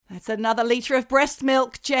It's another litre of breast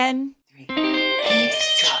milk, Jen. Eavesdropping.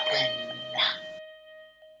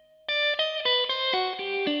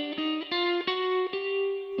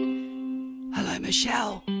 Hello,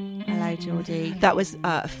 Michelle. Hello, Geordie. That was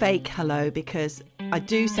a fake hello because I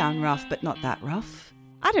do sound rough, but not that rough.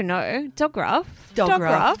 I don't know. Dog rough. Dog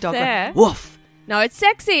rough. There. Woof. No, it's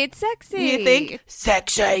sexy. It's sexy. You think?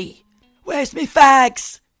 Sexy. Where's me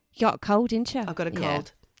fags? You got a cold, didn't you? I've got a cold. Yeah.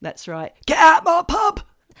 That's right. Get out my pub.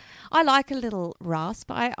 I like a little rasp.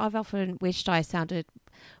 I've often wished I sounded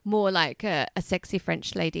more like a sexy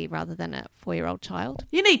French lady rather than a 4-year-old child.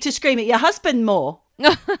 You need to scream at your husband more.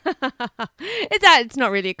 It's not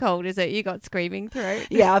really cold, is it? You got screaming through.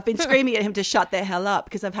 Yeah, I've been screaming at him to shut the hell up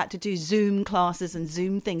because I've had to do Zoom classes and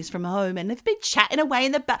Zoom things from home and they've been chatting away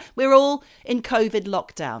in the back. We're all in COVID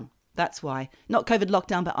lockdown. That's why. Not COVID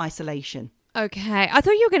lockdown, but isolation. Okay. I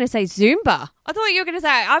thought you were going to say Zumba. I thought you were going to say,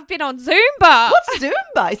 I've been on Zumba. What's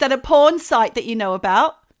Zumba? Is that a porn site that you know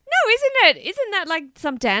about? No, isn't it? Isn't that like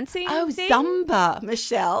some dancing thing? Zumba,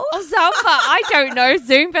 Michelle. Oh, Zumba. I don't know.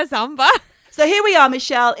 Zumba. So here we are,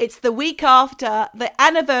 Michelle. It's the week after the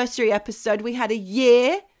anniversary episode. We had a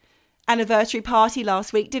year anniversary party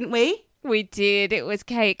last week, didn't we? We did. It was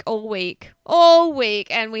cake all week.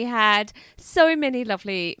 And we had so many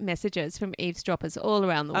lovely messages from eavesdroppers all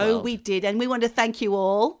around the world. Oh, we did. And we want to thank you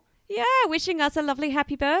all. Yeah, wishing us a lovely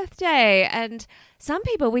happy birthday. And some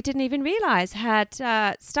people we didn't even realise had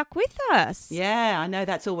stuck with us. Yeah, I know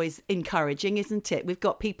that's always encouraging, isn't it? We've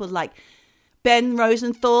got people like Ben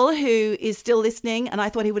Rosenthal, who is still listening, and I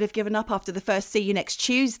thought he would have given up after the first See You Next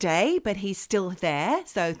Tuesday, but he's still there.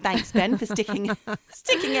 So thanks, Ben, for sticking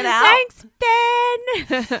it out. Thanks,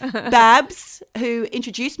 Ben. Babs, who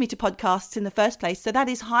introduced me to podcasts in the first place. So that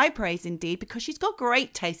is high praise indeed, because she's got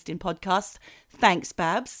great taste in podcasts. Thanks,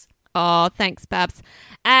 Babs. Oh, thanks, Babs.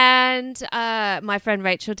 And my friend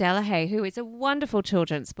Rachel Delahaye, who is a wonderful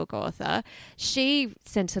children's book author, she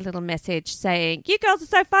sent a little message saying, "You girls are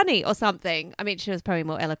so funny," or something. I mean, she was probably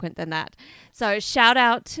more eloquent than that. So shout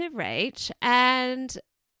out to Rach. And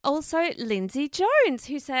also Lindsay Jones,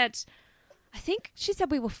 who said, I think she said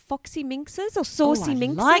we were foxy minxes or saucy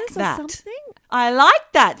minxes like or that. something. I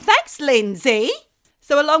like that. Thanks, Lindsay.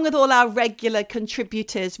 So along with all our regular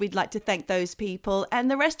contributors, we'd like to thank those people and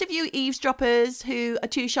the rest of you eavesdroppers who are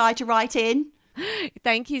too shy to write in.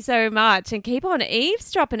 Thank you so much, and keep on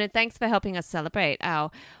eavesdropping, and thanks for helping us celebrate our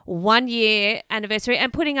 1-year anniversary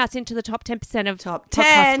and putting us into the top 10% of Top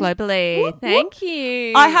podcasts 10 globally. Whoop, Thank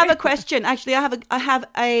you. I have a question. Actually, I have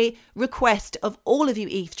a request of all of you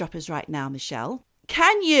eavesdroppers right now, Michelle.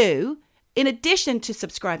 Can you, in addition to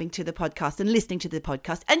subscribing to the podcast and listening to the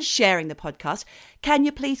podcast and sharing the podcast, can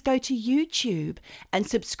you please go to YouTube and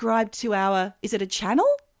subscribe to our, is it a channel?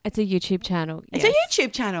 It's a YouTube channel. It's a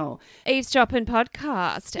YouTube channel. Eavesdropping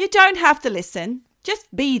podcast. You don't have to listen. Just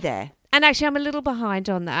be there. And actually, I'm a little behind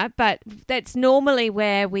on that, but that's normally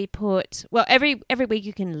where we put, well, every week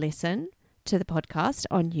you can listen to the podcast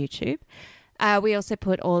on YouTube. We also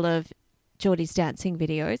put all of Geordie's dancing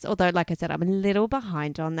videos, although, like I said, I'm a little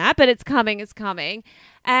behind on that, but it's coming.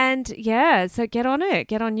 And yeah, so get on it.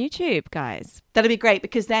 Get on YouTube, guys. That'll be great,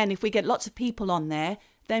 because then if we get lots of people on there,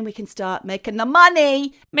 then we can start making the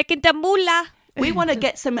money. Making the moolah. We want to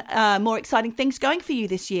get some more exciting things going for you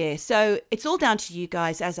this year. So it's all down to you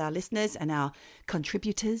guys as our listeners and our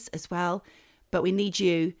contributors as well. But we need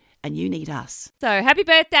you and you need us. So happy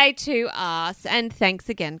birthday to us, and thanks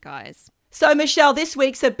again, guys. So, Michelle, this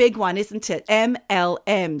week's a big one, isn't it?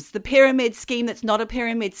 MLMs, the pyramid scheme that's not a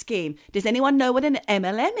pyramid scheme. Does anyone know what an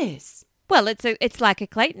MLM is? Well, it's like a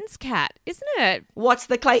Clayton's cat, isn't it? What's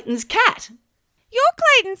the Clayton's cat? Your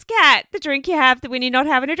Clayton's cat. The drink you have when you're not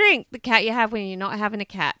having a drink. The cat you have when you're not having a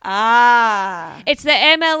cat. Ah. It's the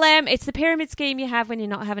MLM. It's the pyramid scheme you have when you're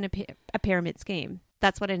not having a pyramid scheme.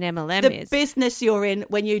 That's what an MLM is. The business you're in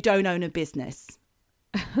when you don't own a business.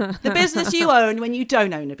 The business you own when you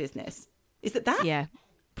don't own a business. Is it that? Yeah,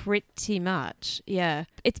 pretty much. Yeah.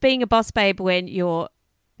 It's being a boss babe when you're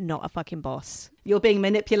not a fucking boss. You're being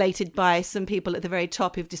manipulated by some people at the very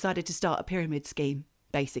top who've decided to start a pyramid scheme,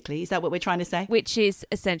 basically. Is that what we're trying to say? Which is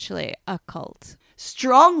essentially a cult.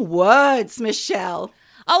 Strong words, Michelle.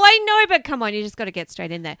 Oh, I know, but come on, you just got to get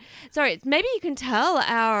straight in there. Sorry, maybe you can tell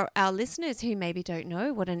our listeners who maybe don't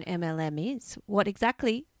know what an MLM is, what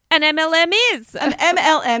exactly an MLM is. An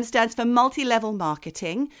MLM stands for multi-level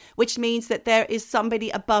marketing, which means that there is somebody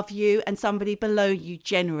above you and somebody below you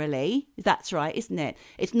generally. That's right, isn't it?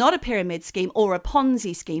 It's not a pyramid scheme or a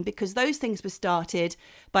Ponzi scheme, because those things were started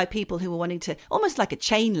by people who were wanting to, almost like a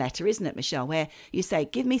chain letter, isn't it, Michelle, where you say,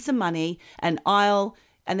 give me some money and I'll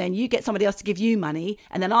and then you get somebody else to give you money,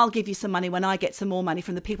 and then I'll give you some money when I get some more money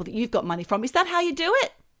from the people that you've got money from. Is that how you do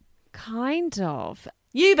it? Kind of.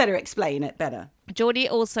 You better explain it better. Geordie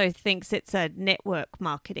also thinks it's a network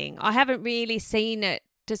marketing. I haven't really seen it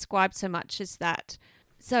described so much as that.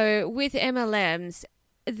 So with MLMs,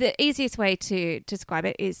 the easiest way to describe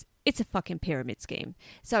it is it's a fucking pyramid scheme.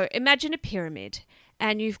 So imagine a pyramid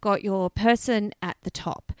and you've got your person at the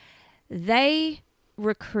top. They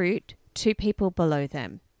recruit 2 people below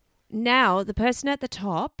them. Now the person at the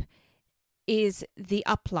top is the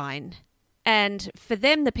upline. And for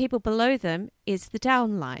them, the people below them is the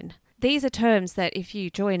downline. These are terms that if you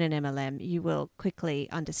join an MLM, you will quickly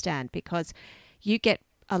understand because you get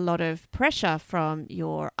a lot of pressure from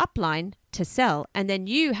your upline to sell, and then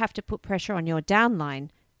you have to put pressure on your downline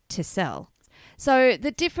to sell. So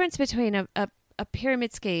the difference between a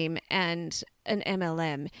pyramid scheme and an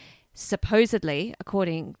MLM, supposedly,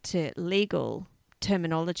 according to legal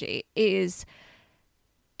terminology, is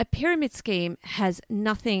a pyramid scheme has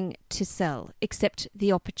nothing to sell except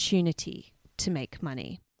the opportunity to make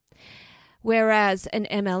money. Whereas an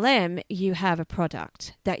MLM, you have a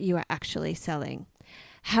product that you are actually selling.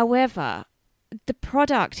 However, the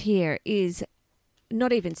product here is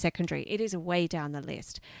not even secondary. It is way down the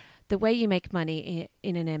list. The way you make money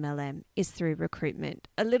in an MLM is through recruitment.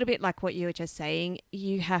 A little bit like what you were just saying,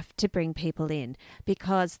 you have to bring people in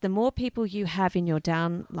because the more people you have in your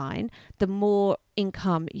downline, the more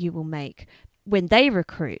income you will make when they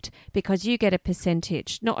recruit because you get a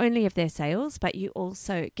percentage not only of their sales, but you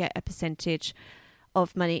also get a percentage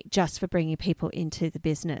of money just for bringing people into the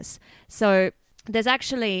business. So there's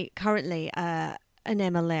actually currently an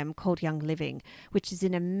MLM called Young Living, which is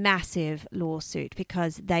in a massive lawsuit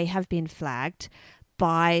because they have been flagged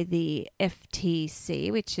by the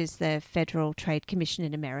FTC, which is the Federal Trade Commission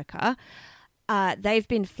in America. They've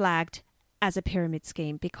been flagged as a pyramid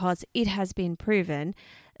scheme because it has been proven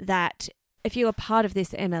that if you are part of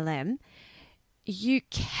this MLM, you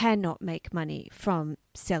cannot make money from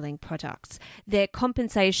selling products. Their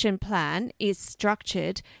compensation plan is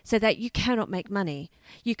structured so that you cannot make money.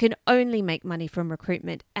 You can only make money from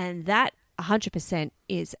recruitment, and that 100%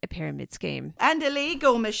 is a pyramid scheme. And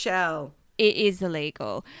illegal, Michelle. It is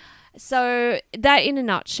illegal. So that in a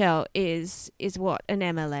nutshell is what an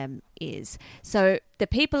MLM is. So the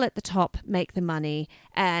people at the top make the money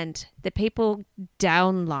and the people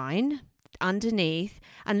downline underneath,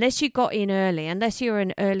 unless you got in early, unless you're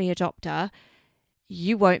an early adopter,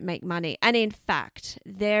 you won't make money. And in fact,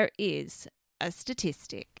 there is a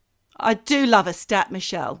statistic. I do love a stat,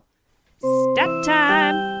 Michelle. Stat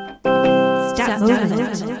time.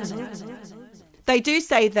 They do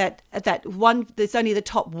say that there's only the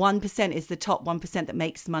top 1% is the top 1% that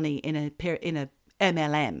makes money in a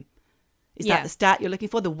MLM. Is that the stat you're looking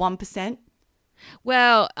for? The 1%?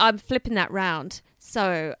 Well, I'm flipping that round.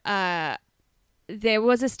 So there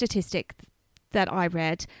was a statistic that I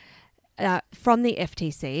read from the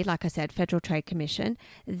FTC, like I said, Federal Trade Commission.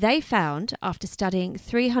 They found, after studying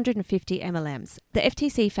 350 MLMs, the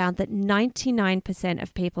FTC found that 99%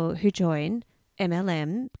 of people who join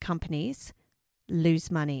MLM companies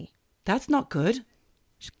lose money. That's not good.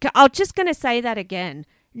 I'm just going to say that again.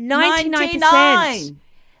 99%. 99!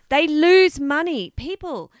 They lose money.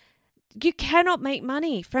 People, you cannot make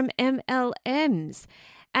money from MLMs.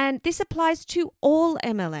 And this applies to all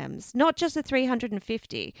MLMs, not just the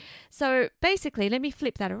 350. So basically, let me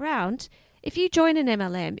flip that around. If you join an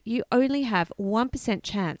MLM, you only have 1%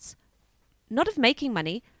 chance, not of making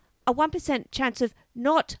money, a 1% chance of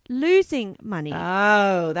not losing money.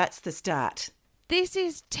 Oh, that's the stat. This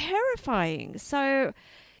is terrifying. So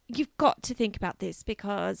you've got to think about this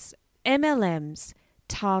because MLMs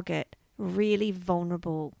target really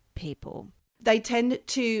vulnerable people. They tend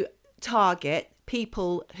to target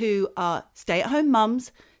people who are stay-at-home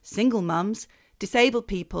mums, single mums, disabled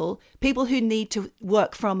people, people who need to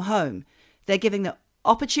work from home. They're giving them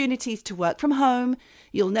opportunities to work from home.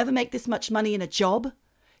 You'll never make this much money in a job.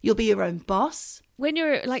 You'll be your own boss. When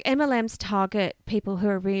you're like MLMs target people who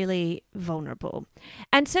are really vulnerable.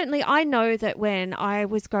 And certainly I know that when I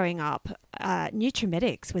was growing up,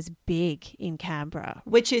 Nutrimedics was big in Canberra.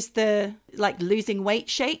 Which is the like losing weight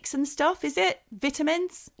shakes and stuff, is it?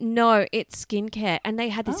 Vitamins? No, it's skincare. And they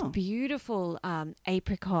had this beautiful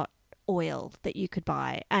apricot oil that you could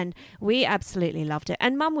buy. And we absolutely loved it.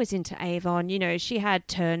 And Mum was into Avon. You know, she had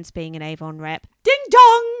turns being an Avon rep. Ding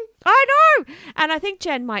dong! I know. And I think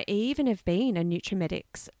Jen might even have been a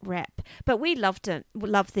Nutrimedics rep. But we loved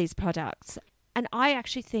these products. And I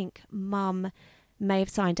actually think Mum may have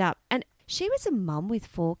signed up. And she was a mum with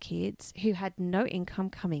 4 kids who had no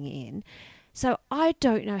income coming in. So I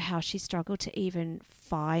don't know how she struggled to even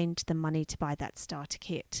find the money to buy that starter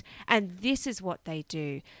kit. And this is what they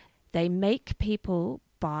do. They make people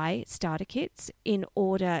buy starter kits in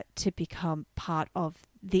order to become part of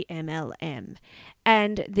the MLM.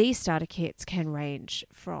 And these starter kits can range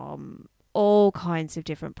from all kinds of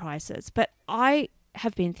different prices. But I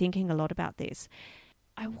have been thinking a lot about this.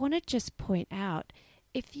 I want to just point out,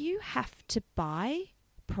 if you have to buy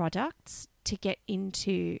products to get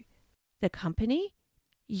into the company,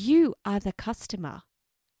 you are the customer.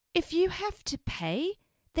 If you have to pay,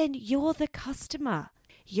 then you're the customer.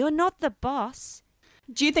 You're not the boss.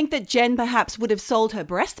 Do you think that Jen perhaps would have sold her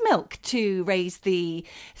breast milk to raise the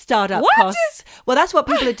startup What? costs? Well, that's what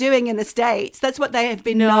people are doing in the States. That's what they have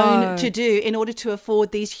been known to do in order to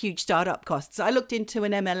afford these huge startup costs. I looked into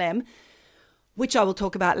an MLM, which I will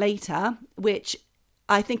talk about later, which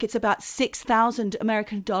I think it's about $6,000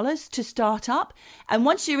 American dollars to start up. And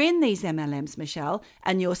once you're in these MLMs, Michelle,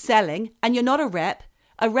 and you're selling, and you're not a rep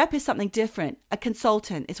is something different. A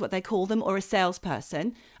consultant is what they call them, or a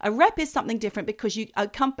salesperson. A rep is something different because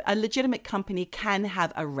a legitimate company can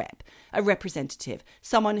have a rep, a representative,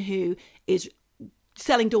 someone who is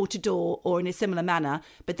selling door to door or in a similar manner,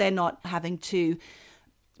 but they're not having to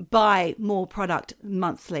buy more product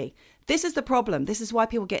monthly. This is the problem. This is why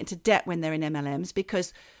people get into debt when they're in MLMs,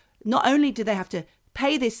 because not only do they have to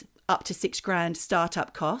pay this up to $6,000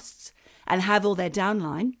 startup costs and have all their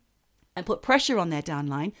downline and put pressure on their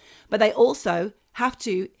downline, but they also have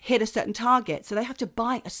to hit a certain target. So they have to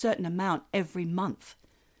buy a certain amount every month.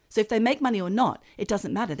 So if they make money or not, it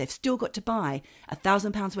doesn't matter. They've still got to buy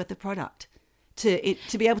 £1,000 worth of product to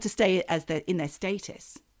be able to stay in their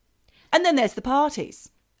status. And then there's the parties.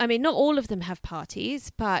 I mean, not all of them have parties,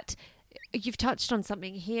 but you've touched on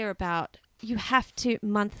something here about you have to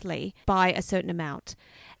monthly buy a certain amount.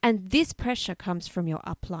 And this pressure comes from your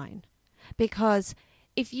upline, because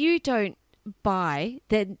if you don't buy,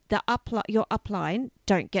 then your upline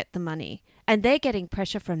don't get the money, and they're getting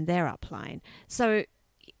pressure from their upline. So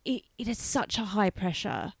it is such a high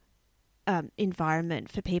pressure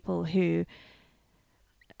environment for people who,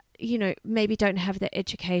 maybe don't have the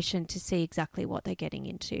education to see exactly what they're getting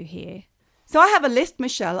into here. So I have a list,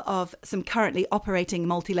 Michelle, of some currently operating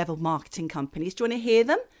multi-level marketing companies. Do you want to hear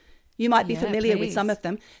them? You might be familiar with some of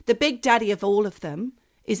them. The big daddy of all of them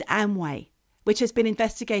is Amway, which has been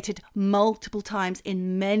investigated multiple times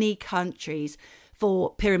in many countries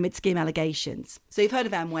for pyramid scheme allegations. So you've heard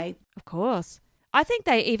of Amway? Of course. I think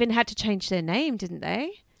they even had to change their name, didn't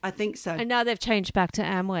they? I think so. And now they've changed back to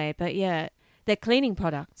Amway, but yeah, they're cleaning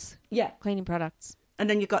products. Yeah. Cleaning products. And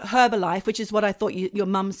then you've got Herbalife, which is what I thought your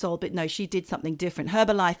mum sold, but no, she did something different.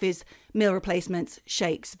 Herbalife is meal replacements,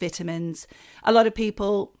 shakes, vitamins. A lot of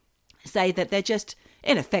people say that they're just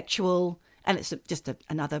ineffectual and it's just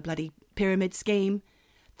another bloody pyramid scheme.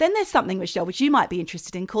 Then there's something, Michelle, which you might be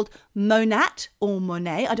interested in, called Monat or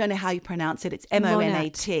Monet. I don't know how you pronounce it. It's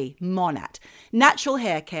Monat. Monat. Natural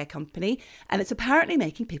hair care company. And it's apparently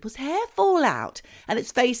making people's hair fall out. And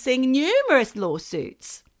it's facing numerous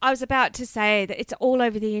lawsuits. I was about to say that it's all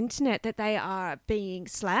over the internet that they are being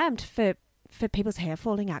slammed for people's hair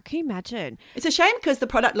falling out. Can you imagine? It's a shame because the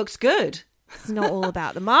product looks good. It's not all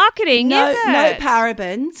about the marketing, is it? No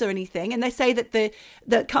parabens or anything. And they say that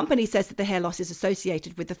the company says that the hair loss is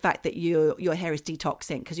associated with the fact that your hair is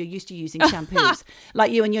detoxing because you're used to using shampoos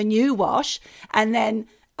like you and your new wash. And then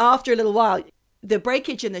after a little while, the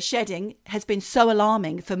breakage and the shedding has been so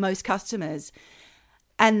alarming for most customers.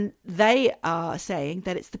 And they are saying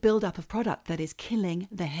that it's the buildup of product that is killing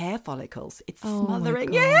the hair follicles. It's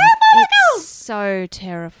smothering your hair follicles. It's so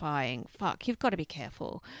terrifying. Fuck, you've got to be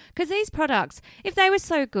careful. Because these products, if they were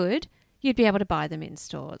so good, you'd be able to buy them in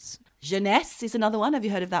stores. Jeunesse is another one. Have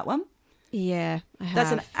you heard of that one? Yeah, I have.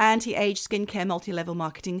 That's an anti-age skincare multi-level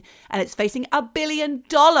marketing, and it's facing a $1 billion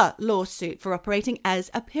lawsuit for operating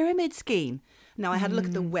as a pyramid scheme. Now, I had a look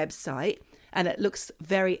at the website. And it looks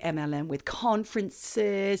very MLM with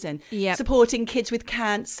conferences and supporting kids with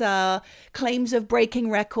cancer, claims of breaking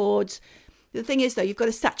records. The thing is, though, you've got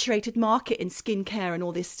a saturated market in skincare and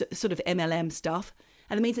all this sort of MLM stuff.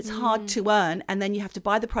 And it means it's hard to earn. And then you have to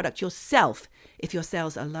buy the product yourself if your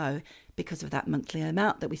sales are low because of that monthly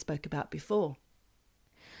amount that we spoke about before.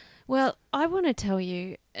 Well, I want to tell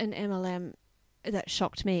you an MLM that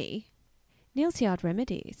shocked me. Neal's Yard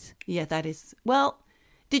Remedies. Yeah, that is... Well...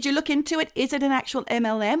 Did you look into it? Is it an actual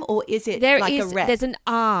MLM or is it a rep? There's an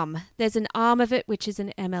arm. There's an arm of it, which is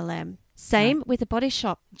an MLM. Same with the Body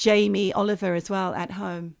Shop. Jamie Oliver as well at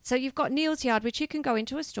home. So you've got Neal's Yard, which you can go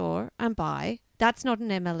into a store and buy. That's not an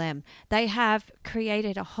MLM. They have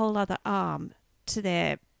created a whole other arm to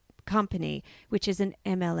their company, which is an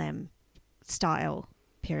MLM. style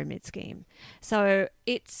pyramid scheme. So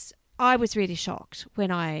I was really shocked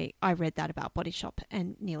when I read that about Body Shop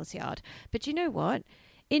and Neal's Yard. But you know what?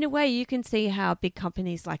 In a way, you can see how big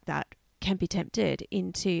companies like that can be tempted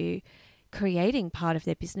into creating part of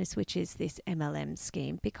their business, which is this MLM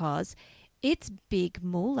scheme, because it's big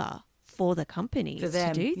moolah for the companies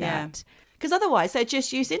to do that. Because otherwise they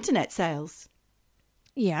just use internet sales.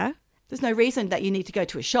 Yeah. There's no reason that you need to go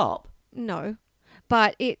to a shop. No.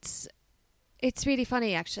 But it's really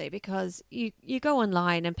funny, actually, because you go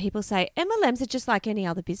online and people say MLMs are just like any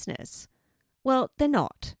other business. Well, they're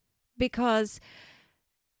not. Because,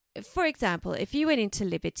 for example, if you went into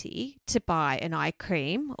Liberty to buy an eye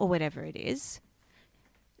cream or whatever it is,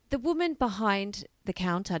 the woman behind the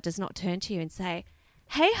counter does not turn to you and say,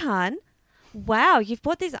 "Hey, hon, wow, you've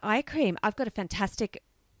bought this eye cream. I've got a fantastic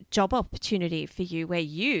job opportunity for you where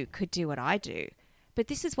you could do what I do." But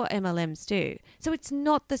this is what MLMs do. So it's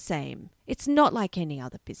not the same. It's not like any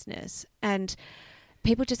other business. And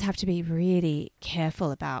people just have to be really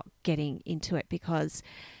careful about getting into it, because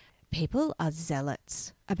people are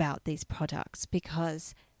zealots about these products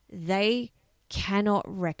because they cannot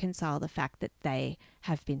reconcile the fact that they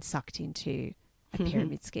have been sucked into a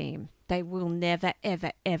pyramid scheme. They will never,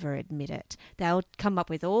 ever, ever admit it. They'll come up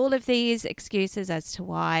with all of these excuses as to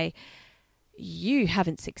why you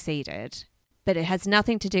haven't succeeded, but it has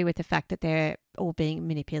nothing to do with the fact that they're all being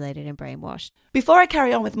manipulated and brainwashed. Before I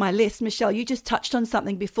carry on with my list, Michelle, you just touched on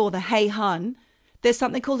something before the "Hey, hun." There's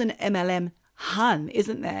something called an MLM hun,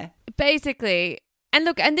 isn't there? Basically, and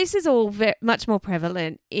look, and this is all much more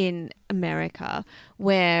prevalent in America,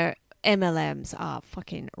 where MLMs are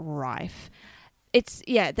fucking rife. It's,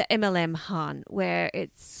 the MLM hun, where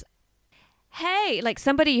it's, hey, like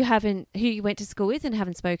somebody who you went to school with and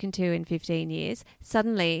haven't spoken to in 15 years,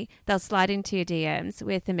 suddenly they'll slide into your DMs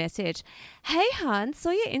with a message, "Hey, hun,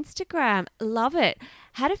 saw your Instagram, love it.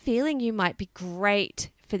 Had a feeling you might be great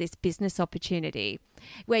for this business opportunity,"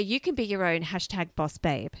 where you can be your own #boss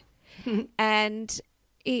babe. And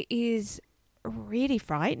it is really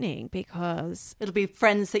frightening because it'll be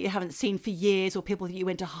friends that you haven't seen for years, or people that you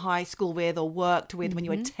went to high school with or worked with when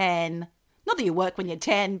you were 10. Not that you work when you're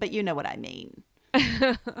 10, but you know what I mean.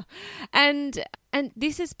 And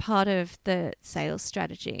this is part of the sales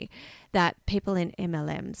strategy that people in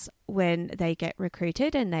MLMs, when they get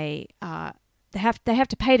recruited and they have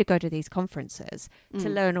to pay to go to these conferences to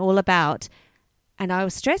learn all about. And I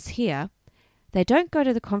will stress here, they don't go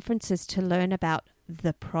to the conferences to learn about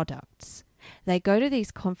the products. They go to these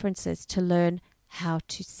conferences to learn how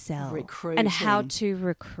to sell and how to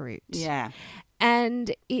recruit. Yeah.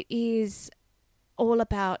 And it is all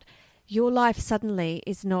about, your life suddenly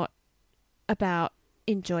is not about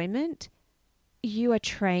enjoyment. You are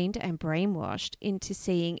trained and brainwashed into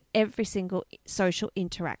seeing every single social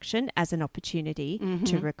interaction as an opportunity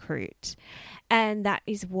to recruit. And that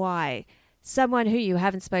is why someone who you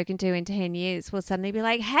haven't spoken to in 10 years will suddenly be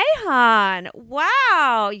like, "Hey, hon,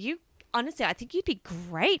 wow, honestly, I think you'd be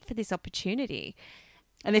great for this opportunity."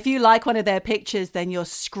 And if you like one of their pictures, then you're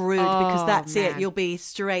screwed, because that's it. You'll be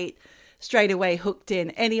straight away hooked in.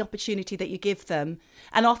 Any opportunity that you give them.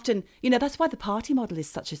 And often, that's why the party model is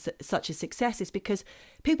such a success, is because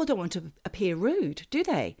people don't want to appear rude, do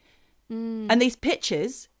they? And these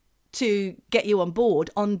pictures to get you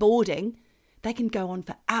onboarding, they can go on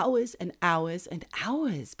for hours and hours and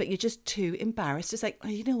hours, but you're just too embarrassed to say, "Oh,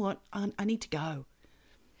 you know what, I need to go."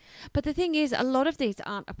 But the thing is, a lot of these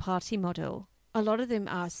aren't a party model. A lot of them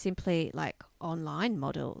are simply like online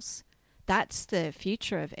models. That's the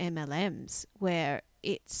future of MLMs, where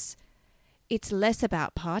it's less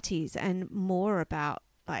about parties and more about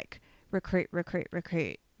like recruit.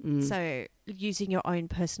 So using your own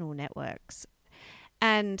personal networks.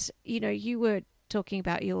 And, you were talking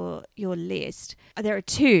about your list. There are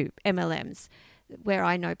 2 MLMs where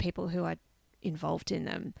I know people who are involved in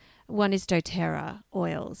them. One is doTERRA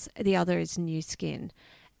oils. The other is New Skin.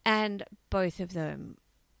 And both of them,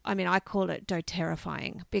 I mean, I call it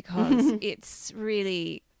doTERRifying because it's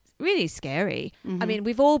really, really scary. I mean,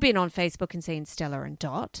 we've all been on Facebook and seen Stella and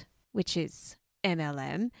Dot, which is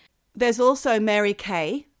MLM. There's also Mary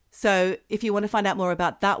Kay. So if you want to find out more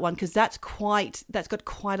about that one, because that's got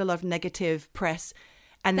quite a lot of negative press.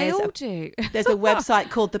 And they all do. There's a website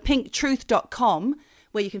called thepinkTruth.com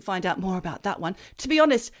where you can find out more about that one. To be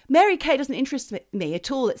honest, Mary Kay doesn't interest me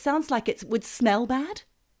at all. It sounds like it would smell bad.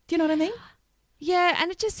 Do you know what I mean? Yeah,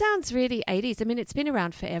 and it just sounds really 80s. I mean, it's been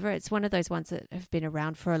around forever. It's one of those ones that have been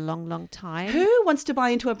around for a long, long time. Who wants to buy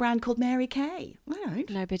into a brand called Mary Kay? I don't.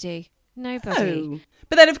 Nobody. No.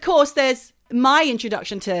 But then, of course, there's my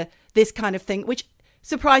introduction to this kind of thing, which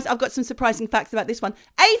Surprise, I've got some surprising facts about this one.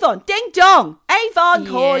 Avon, ding dong, Avon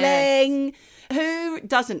calling. Who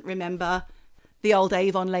doesn't remember the old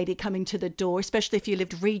Avon lady coming to the door, especially if you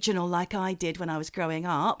lived regional like I did when I was growing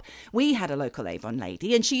up? We had a local Avon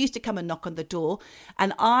lady and she used to come and knock on the door,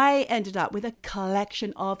 and I ended up with a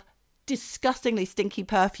collection of disgustingly stinky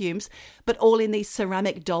perfumes, but all in these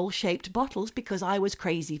ceramic doll-shaped bottles because I was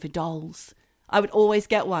crazy for dolls. I would always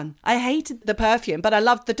get one. I hated the perfume, but I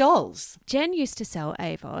loved the dolls. Jen used to sell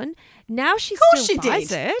Avon. Now she she buys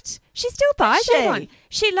did. it. She still buys she? Avon.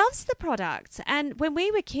 She loves the products. And when we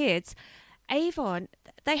were kids, Avon,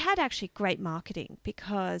 they had actually great marketing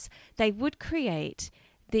because they would create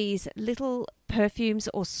these little perfumes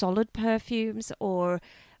or solid perfumes or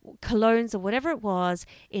colognes or whatever it was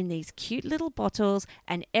in these cute little bottles,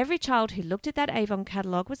 and every child who looked at that Avon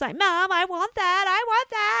catalogue was like, Mom, I want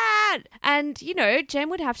that. And, you know, Jen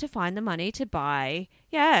would have to find the money to buy,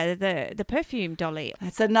 the perfume dolly.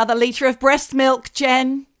 That's another litre of breast milk,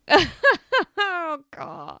 Jen. Oh,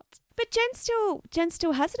 God. But Jen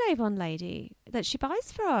still has an Avon lady that she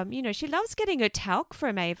buys from. You know, she loves getting her talc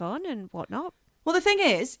from Avon and whatnot. Well, the thing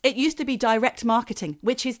is, it used to be direct marketing,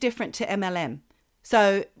 which is different to MLM.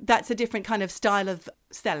 So that's a different kind of style of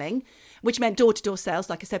selling, which meant door-to-door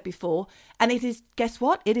sales, like I said before. And it is, guess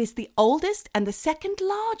what? It is the oldest and the second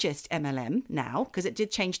largest MLM now, because it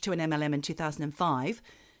did change to an MLM in 2005,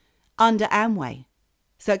 under Amway.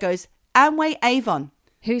 So it goes Amway, Avon.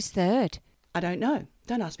 Who's third? I don't know.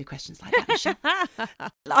 Don't ask me questions like that, Michelle.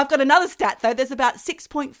 I've got another stat, though. There's about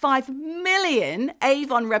 6.5 million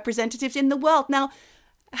Avon representatives in the world. Now,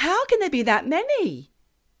 how can there be that many?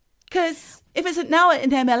 Because if it's now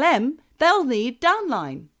an MLM, they'll need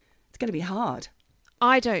downline. It's going to be hard.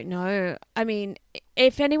 I don't know. I mean,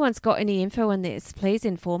 if anyone's got any info on this, please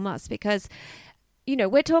inform us because, you know,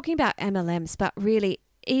 we're talking about MLMs, but really,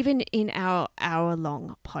 even in our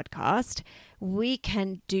hour-long podcast, we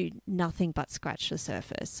can do nothing but scratch the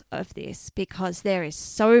surface of this because there is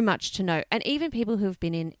so much to know. And even people who have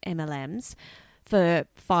been in MLMs for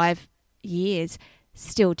 5 years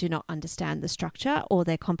still do not understand the structure or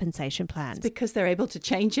their compensation plans. It's because they're able to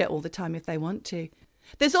change it all the time if they want to.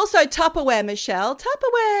 There's also Tupperware, Michelle.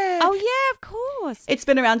 Tupperware. Oh, yeah, of course. It's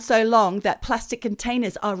been around so long that plastic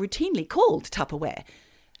containers are routinely called Tupperware.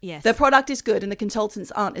 Yes. The product is good and the consultants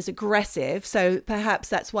aren't as aggressive. So perhaps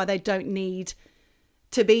that's why they don't need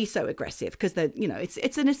to be so aggressive because,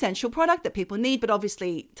 it's an essential product that people need. But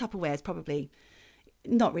obviously, Tupperware is probably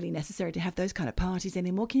not really necessary to have those kind of parties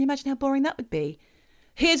anymore. Can you imagine how boring that would be?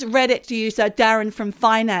 Here's Reddit user Darren from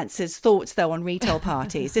Finance's thoughts, though, on retail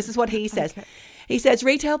parties. This is what he says. Okay. He says,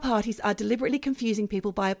 retail parties are deliberately confusing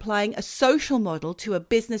people by applying a social model to a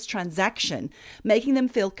business transaction, making them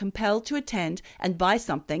feel compelled to attend and buy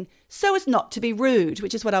something so as not to be rude,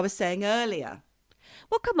 which is what I was saying earlier.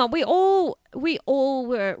 Well, come on. We all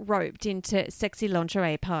were roped into sexy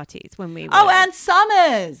lingerie parties when we were... Oh, Ann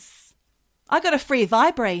Summers! I got a free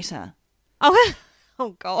vibrator. Oh,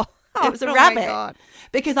 God. It was a rabbit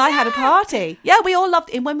because I had a party. Yeah, we all loved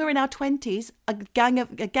it. When we were in our 20s, a gang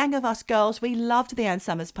of us girls, we loved the Ann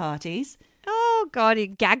Summers parties. Oh, God, a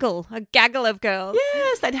gaggle of girls.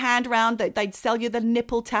 Yes, they'd sell you the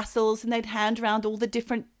nipple tassels and they'd hand around all the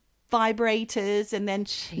different vibrators. And then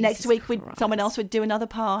next week, someone else would do another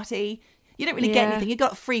party. You don't really get anything. You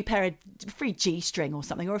got a free G-string or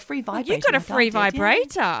something or a free vibrator. Well, you got a free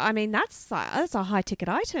vibrator. Yeah. I mean, that's a high-ticket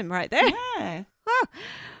item right there. Yeah. Huh.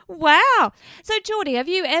 Wow. So, Geordie, has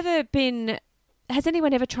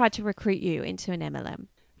anyone ever tried to recruit you into an MLM?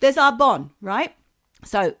 There's Arbonne, right?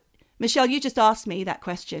 So, Michelle, you just asked me that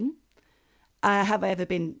question. Have I ever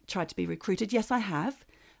been tried to be recruited? Yes, I have.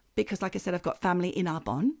 Because, like I said, I've got family in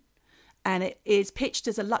Arbonne. And it is pitched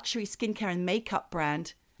as a luxury skincare and makeup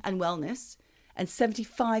brand and wellness. And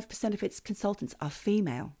 75% of its consultants are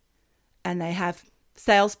female. And they have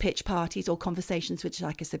sales pitch parties or conversations, which,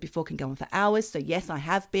 like I said before, can go on for hours. So yes, I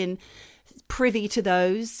have been privy to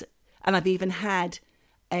those. And I've even had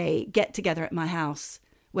a get together at my house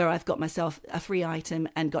where I've got myself a free item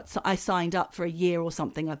and I signed up for a year or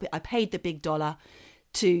something. I paid the big dollar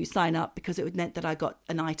to sign up because it meant that I got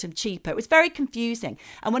an item cheaper. It was very confusing.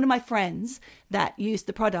 And one of my friends that used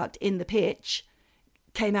the product in the pitch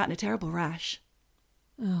came out in a terrible rash.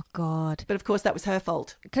 Oh, God. But of course, that was her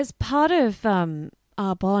fault. Because part of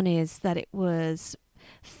Arbonne is that it was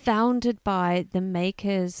founded by the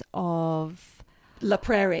makers of La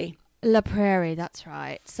Prairie. La Prairie, that's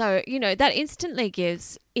right. So, that instantly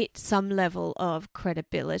gives it some level of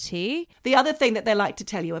credibility. The other thing that they like to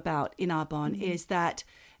tell you about in Arbonne is that,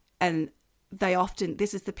 and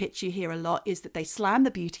this is the pitch you hear a lot, is that they slam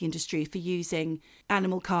the beauty industry for using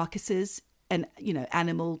animal carcasses and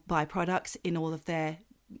animal byproducts in all of their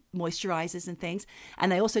moisturizers and things.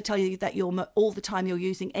 And they also tell you that all the time you're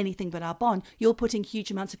using anything but Arbonne, you're putting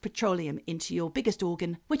huge amounts of petroleum into your biggest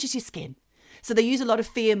organ, which is your skin. So they use a lot of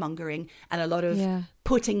fear mongering and a lot of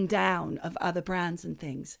putting down of other brands and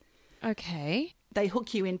things. Okay. They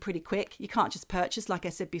hook you in pretty quick. You can't just purchase. Like I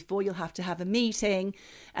said before, you'll have to have a meeting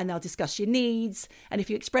and they'll discuss your needs. And if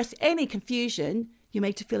you express any confusion, you're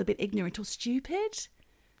made to feel a bit ignorant or stupid.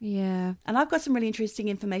 Yeah. And I've got some really interesting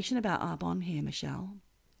information about Arbonne here, Michelle.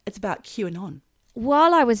 It's about QAnon.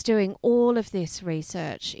 While I was doing all of this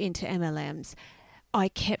research into MLMs, I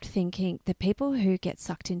kept thinking the people who get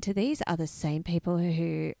sucked into these are the same people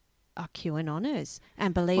who are QAnoners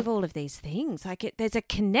and believe all of these things. There's a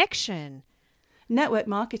connection. Network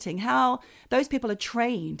marketing, how those people are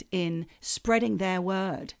trained in spreading their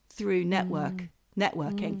word through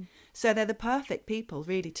networking. So they're the perfect people,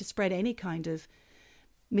 really, to spread any kind of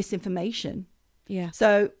misinformation. Yeah.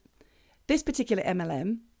 So this particular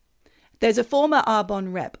MLM, there's a former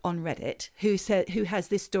Arbonne rep on Reddit who has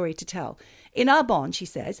this story to tell. In Arbonne, she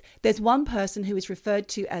says, there's one person who is referred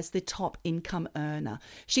to as the top income earner.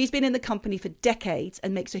 She's been in the company for decades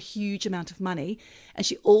and makes a huge amount of money. And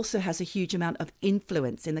she also has a huge amount of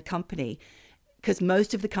influence in the company because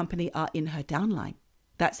most of the company are in her downline.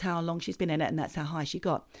 That's how long she's been in it and that's how high she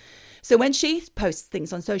got. So when she posts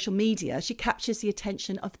things on social media, she captures the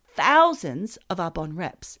attention of thousands of Arbonne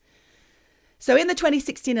reps. So in the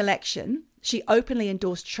 2016 election, she openly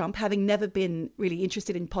endorsed Trump, having never been really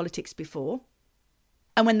interested in politics before.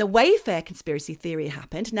 And when the Wayfair conspiracy theory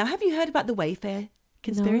happened, now have you heard about the Wayfair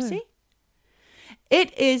conspiracy? No.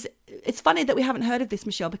 It's funny that we haven't heard of this,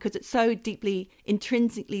 Michelle, because it's so deeply,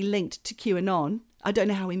 intrinsically linked to QAnon. I don't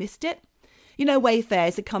know how we missed it. You know, Wayfair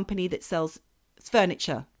is a company that sells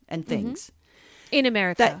furniture and things. In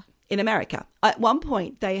America. In America. At one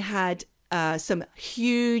point, they had some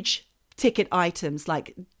huge ticket items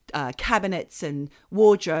like cabinets and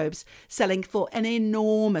wardrobes selling for an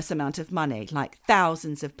enormous amount of money, like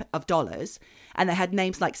thousands of dollars. And they had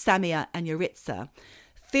names like Samia and Yuritsa.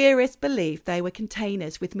 Theorists believe they were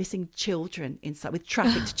containers with missing children inside, with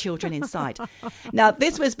trafficked children inside. Now,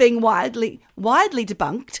 this was being widely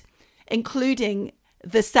debunked, including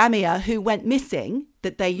the Samia who went missing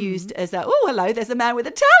that they used as hello, there's a man with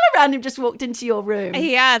a towel around him just walked into your room.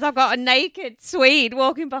 He has. I've got a naked Swede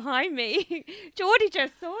walking behind me. Geordie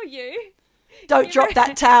just saw you. Don't drop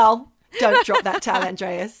that towel. Don't drop that towel,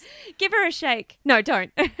 Andreas. Give her a shake. No,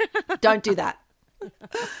 don't. Don't do that.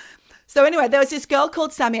 So anyway, there was this girl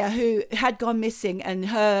called Samia who had gone missing, and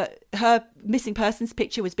her missing persons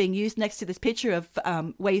picture was being used next to this picture of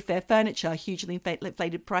Wayfair furniture, hugely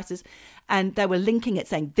inflated prices, and they were linking it,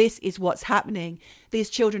 saying this is what's happening. These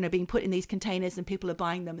children are being put in these containers, and people are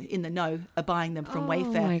buying them in the know, are buying them from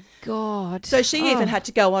Wayfair. Oh my God! So she even had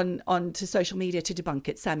to go on to social media to debunk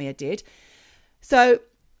it. Samia did. So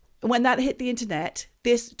when that hit the internet,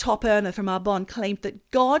 this top earner from Arbonne claimed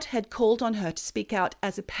that God had called on her to speak out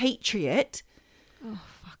as a patriot. Oh,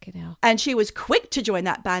 fucking hell. And she was quick to join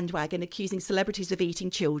that bandwagon, accusing celebrities of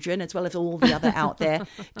eating children, as well as all the other out there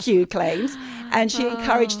Q claims. And she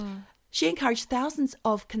encouraged thousands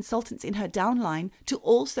of consultants in her downline to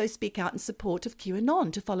also speak out in support of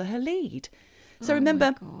QAnon, to follow her lead. So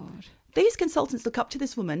remember, these consultants look up to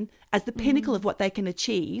this woman as the pinnacle of what they can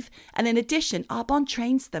achieve. And in addition, Arbonne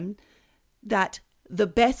trains them that the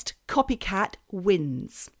best copycat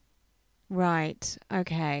wins. Right.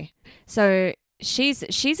 Okay. So she's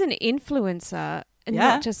an influencer,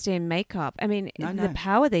 not just in makeup. I mean, the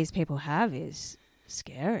power these people have is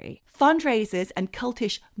scary. Fundraisers and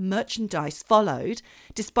cultish merchandise followed,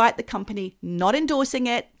 despite the company not endorsing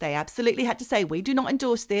it. They absolutely had to say, we do not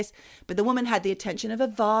endorse this. But the woman had the attention of a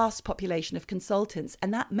vast population of consultants,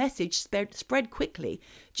 and that message spread quickly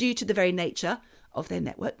due to the very nature of their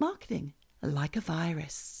network marketing, like a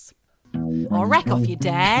virus. Or rack off, you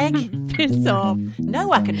dag. Piss off. No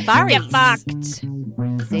working furries. Get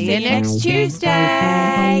fucked. See you next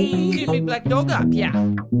Tuesday. Give me black dog up,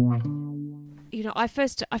 yeah. You know, I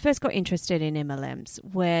first got interested in MLMs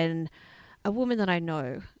when a woman that I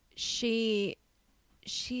know, she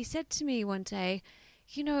said to me one day,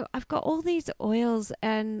 you know, I've got all these oils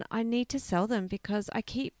and I need to sell them because I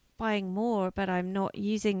keep buying more, but I'm not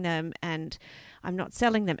using them and I'm not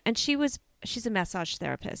selling them. And she's a massage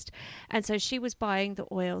therapist. And so she was buying the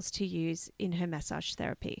oils to use in her massage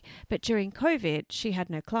therapy. But during COVID, she had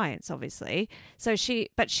no clients, obviously.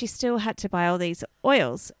 But she still had to buy all these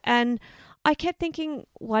oils. And I kept thinking,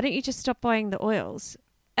 why don't you just stop buying the oils?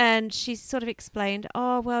 And she sort of explained,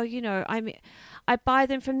 oh, well, I buy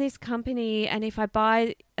them from this company, and if I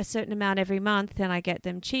buy a certain amount every month, then I get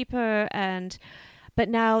them cheaper. But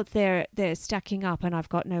now they're stacking up, and I've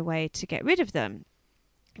got no way to get rid of them.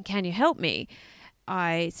 Can you help me?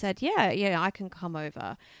 I said, yeah, I can come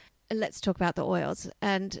over. Let's talk about the oils.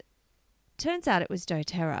 And turns out it was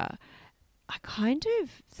doTERRA. I kind of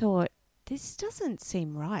thought, this doesn't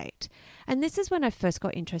seem right. And this is when I first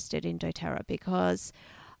got interested in doTERRA, because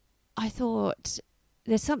I thought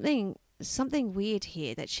there's something weird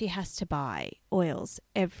here that she has to buy oils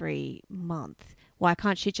every month. Why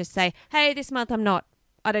can't she just say, hey, this month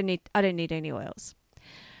I don't need any oils.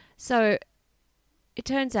 So it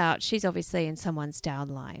turns out she's obviously in someone's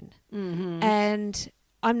downline. Mm-hmm. And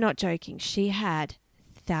I'm not joking. She had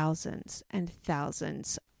thousands and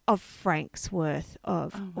thousands of francs worth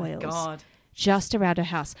of oils God. just around her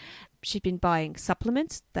house. She'd been buying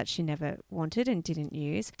supplements that she never wanted and didn't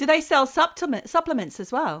use. Do they sell supplements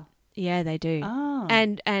as well? Yeah, they do. Oh.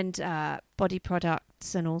 And body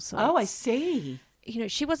products and all sorts. Oh, I see.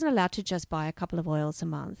 She wasn't allowed to just buy a couple of oils a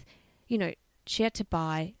month. She had to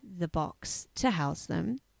buy the box to house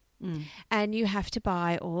them. Mm. And you have to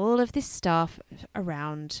buy all of this stuff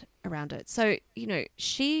around it. So,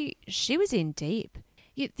 she was in deep.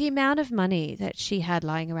 The amount of money that she had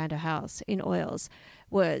lying around her house in oils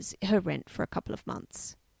was her rent for a couple of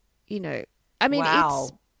months. Wow.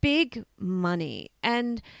 It's big money.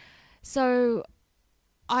 And so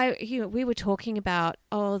we were talking about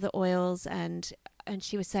the oils, and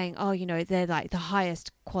she was saying, they're like the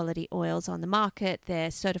highest quality oils on the market.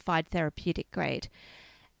 They're certified therapeutic grade.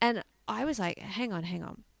 And I was like, hang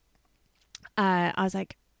on. I was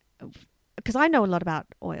like, because I know a lot about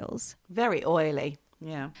oils. Very oily.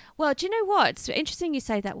 Yeah. Well, do you know what? It's interesting you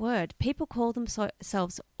say that word. People call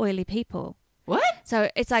themselves oily people. What? So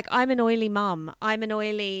it's like, I'm an oily mum. I'm an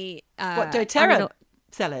oily... what, doTERRA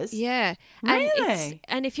sellers? Yeah. Really?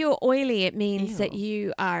 And if you're oily, it means Ew. that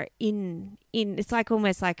you are in... It's like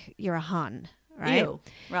almost like you're a Hun, right? Ew.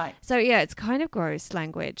 Right. So yeah, it's kind of gross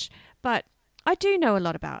language. But I do know a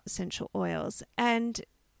lot about essential oils, and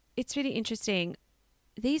it's really interesting.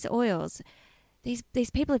 These oils... These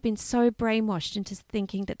people have been so brainwashed into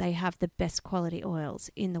thinking that they have the best quality oils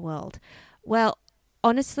in the world. Well,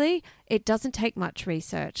 honestly, it doesn't take much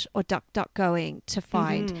research or going to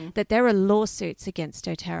find that there are lawsuits against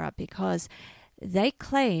doTERRA because they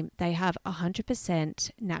claim they have 100%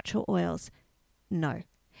 natural oils. No,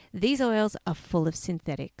 these oils are full of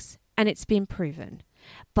synthetics, and it's been proven.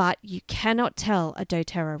 But you cannot tell a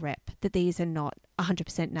doTERRA rep that these are not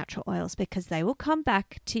 100% natural oils, because they will come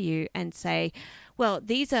back to you and say, well,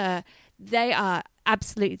 they are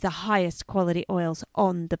absolutely the highest quality oils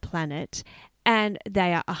on the planet, and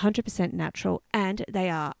they are 100% natural, and they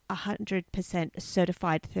are 100%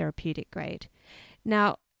 certified therapeutic grade.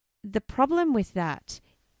 Now, the problem with that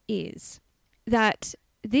is that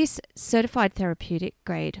this certified therapeutic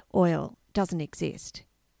grade oil doesn't exist.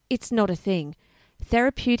 It's not a thing.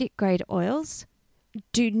 Therapeutic grade oils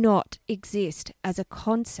do not exist as a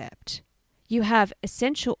concept. You have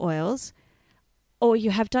essential oils or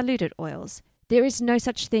you have diluted oils. There is no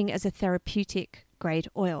such thing as a therapeutic grade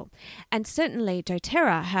oil. And certainly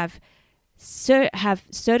doTERRA have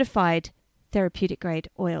certified therapeutic grade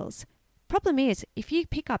oils. Problem is, if you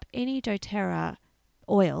pick up any doTERRA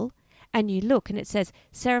oil and you look and it says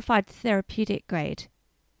certified therapeutic grade,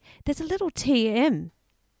 there's a little TM.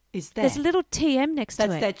 Is there? There's a little TM next to it.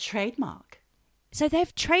 That's their trademark. So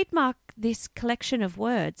they've trademarked this collection of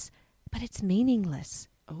words, but it's meaningless.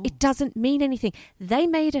 Ooh. It doesn't mean anything. They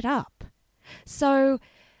made it up. So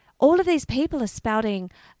all of these people are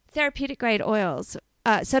spouting therapeutic grade oils,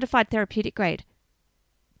 certified therapeutic grade,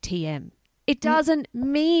 TM. It doesn't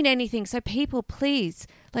mean anything. So people, please,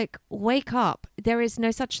 wake up. There is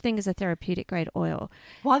no such thing as a therapeutic grade oil.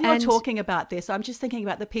 While you're talking about this, I'm just thinking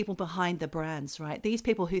about the people behind the brands, right? These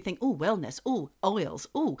people who think, wellness, oils,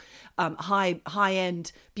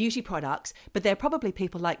 high-end beauty products. But they're probably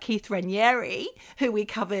people like Keith Raniere, who we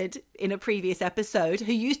covered in a previous episode,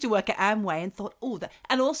 who used to work at Amway and thought,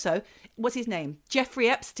 and also, what's his name? Jeffrey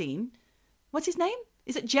Epstein. What's his name?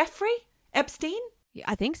 Is it Jeffrey Epstein?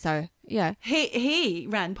 I think so, yeah. He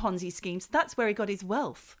ran Ponzi schemes. That's where he got his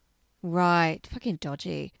wealth. Right. Fucking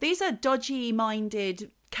dodgy. These are dodgy-minded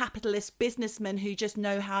capitalist businessmen who just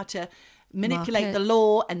know how to manipulate the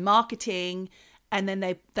law and marketing. And then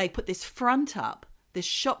they put this front up, this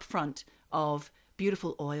shop front of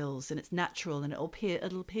beautiful oils, and it's natural, and it'll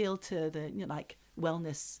appeal to the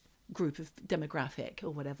wellness group of demographic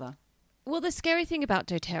or whatever. Well, the scary thing about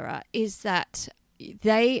doTERRA is that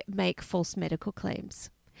they make false medical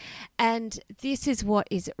claims. And this is what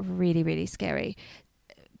is really, really scary.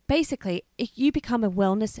 Basically, if you become a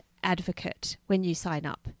wellness advocate when you sign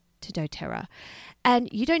up to doTERRA, and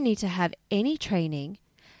you don't need to have any training,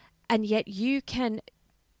 and yet you can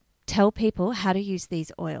tell people how to use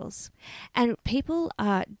these oils. And people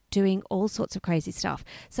are doing all sorts of crazy stuff.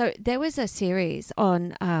 So there was a series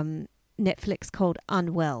on Netflix called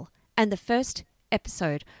Unwell, and the first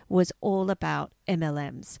episode was all about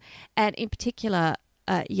MLMs, and in particular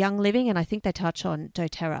Young Living, and I think they touch on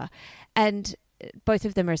doTERRA. And both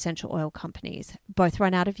of them are essential oil companies, both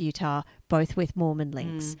run out of Utah, both with Mormon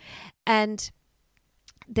links. And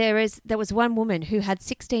there was one woman who had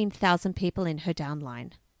 16,000 people in her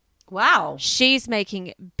downline. Wow. She's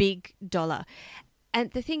making big dollar. And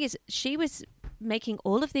the thing is, she was making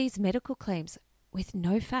all of these medical claims with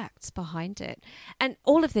no facts behind it. And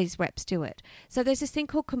all of these reps do it. So there's this thing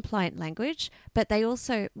called compliant language, but they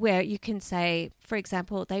also, where you can say, for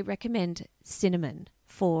example, they recommend cinnamon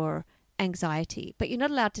for anxiety, but you're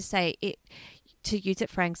not allowed to say it to use it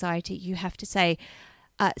for anxiety. You have to say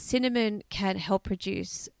cinnamon can help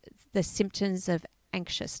reduce the symptoms of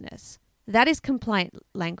anxiousness. That is compliant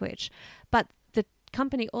language. But the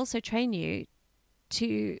company also train you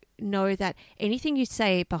to know that anything you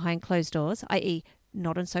say behind closed doors, i.e.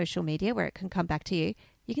 not on social media where it can come back to you,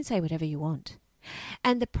 you can say whatever you want.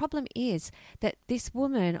 And the problem is that this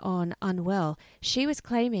woman on Unwell, she was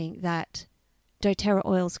claiming that doTERRA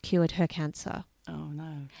oils cured her cancer. Oh,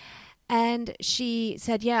 no. And she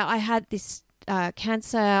said, yeah, I had this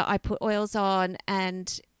cancer, I put oils on,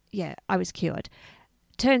 and yeah, I was cured.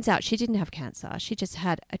 Turns out she didn't have cancer. She just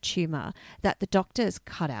had a tumor that the doctors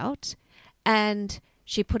cut out, and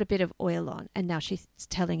she put a bit of oil on, and now she's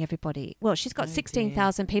telling everybody, well, she's got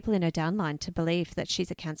 16,000 people in her downline to believe that she's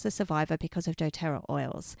a cancer survivor because of doTERRA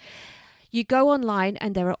oils. You go online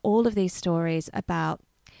and there are all of these stories about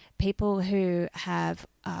people who have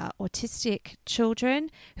autistic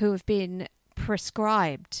children who have been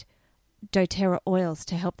prescribed doTERRA oils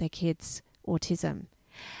to help their kids' autism.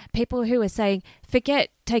 People who are saying, forget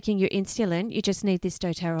taking your insulin, you just need this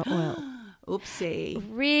doTERRA oil. Oopsie.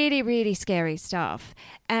 Really, really scary stuff.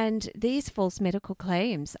 And these false medical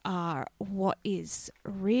claims are what is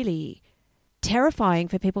really terrifying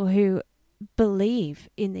for people who believe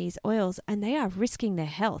in these oils, and they are risking their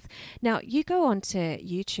health. Now, you go onto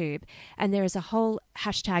YouTube and there is a whole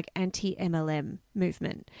hashtag anti-MLM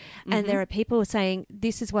movement. And there are people saying,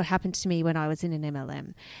 this is what happened to me when I was in an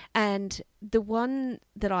MLM. And the one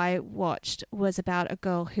that I watched was about a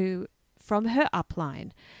girl who, from her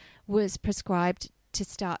upline, was prescribed to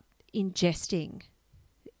start ingesting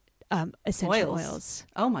essential oils.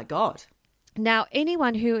 Oh, my God. Now,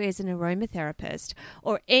 anyone who is an aromatherapist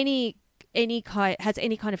or has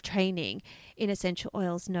any kind of training in essential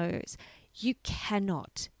oils knows you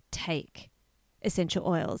cannot take essential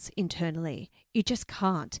oils internally. You just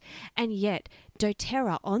can't. And yet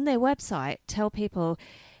doTERRA on their website tell people,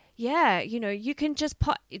 yeah, you know, you can just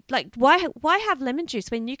pop, like, why have lemon juice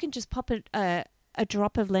when you can just pop a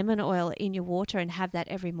drop of lemon oil in your water and have that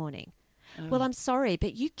every morning? Well, I'm sorry,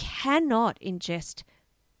 but you cannot ingest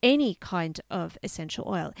any kind of essential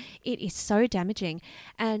oil. It is so damaging.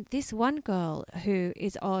 And this one girl who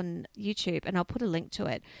is on YouTube, and I'll put a link to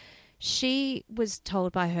it, she was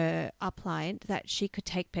told by her upline that she could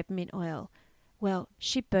take peppermint oil. Well,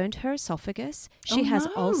 she burned her esophagus. She has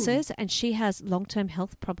ulcers, and she has long-term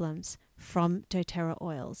health problems from doTERRA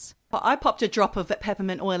oils. I popped a drop of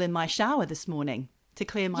peppermint oil in my shower this morning to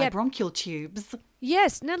clear my bronchial tubes.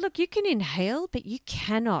 Yes. Now, look, you can inhale, but you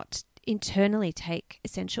cannot internally take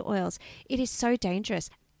essential oils. It is so dangerous.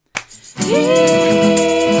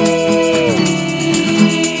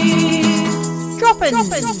 Droppin'.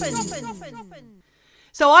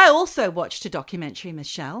 So I also watched a documentary,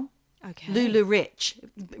 Michelle. Okay. Lula Rich,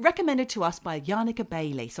 recommended to us by Yannicka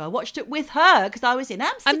Bailey. So I watched it with her because I was in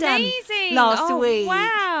Amsterdam last week.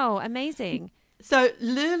 Wow, amazing. So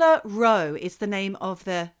LuLaRoe is the name of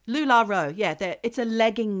the LuLaRoe. Yeah, it's a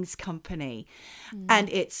leggings company, and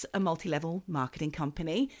it's a multi-level marketing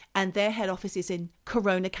company, and their head office is in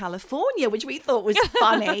Corona, California, which we thought was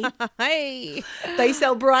funny. Hey. They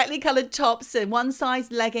sell brightly coloured tops and one-size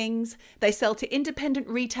leggings. They sell to independent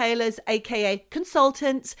retailers, aka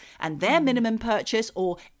consultants, and their minimum purchase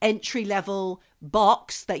or entry-level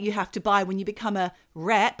box that you have to buy when you become a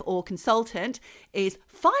rep or consultant is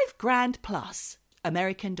 $5,000 plus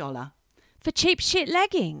American dollar For cheap shit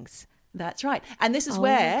leggings. That's right. And this is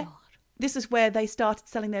where they started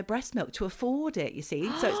selling their breast milk to afford it, you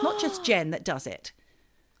see. So it's not just Jen that does it.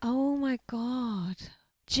 Oh my God.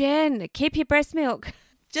 Jen, keep your breast milk.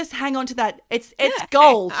 Just hang on to that. It's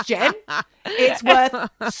gold, Jen. It's worth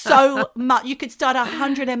so much. You could start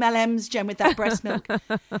 100 MLMs, Jen, with that breast milk.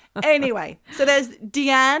 Anyway, so there's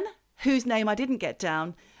Deanne, whose name I didn't get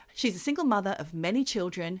down. She's a single mother of many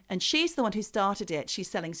children, and she's the one who started it. She's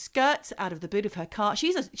selling skirts out of the boot of her car.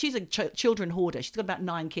 She's a children hoarder. She's got about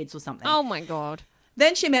 9 kids or something. Oh, my God.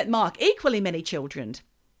 Then she met Mark, equally many children.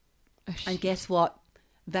 And guess what?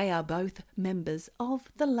 They are both members of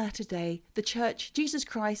the Church, Jesus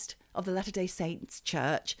Christ of the Latter-day Saints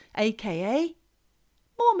Church, a.k.a.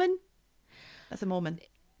 Mormon. That's a Mormon.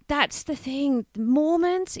 That's the thing.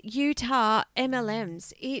 Mormons, Utah,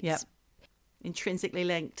 MLMs. It's intrinsically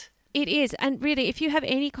linked. It is. And really, if you have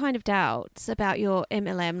any kind of doubts about your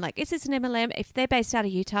MLM, like, is this an MLM? If they're based out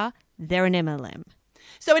of Utah, they're an MLM.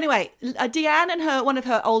 So anyway, Deanne and one of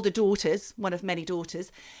her older daughters, one of many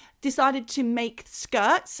daughters, decided to make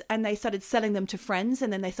skirts, and they started selling them to friends,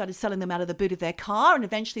 and then they started selling them out of the boot of their car. And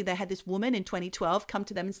eventually they had this woman in 2012 come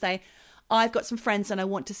to them and say, I've got some friends and I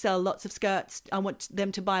want to sell lots of skirts. I want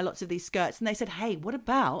them to buy lots of these skirts. And they said, hey, what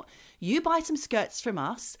about you buy some skirts from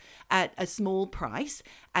us at a small price,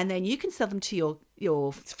 and then you can sell them to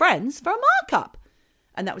your friends for a markup.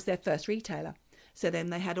 And that was their first retailer. So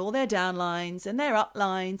then they had all their downlines and their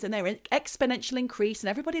uplines and their exponential increase, and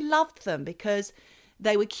everybody loved them because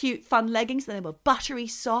they were cute, fun leggings, and they were buttery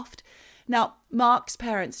soft. Now, Mark's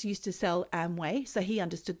parents used to sell Amway, so he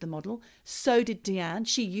understood the model. So did Deanne.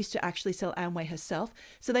 She used to actually sell Amway herself.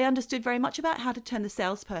 So they understood very much about how to turn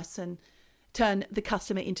the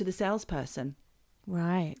customer into the salesperson.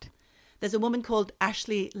 Right. There's a woman called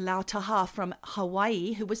Ashley Lautaha from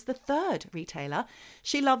Hawaii who was the third retailer.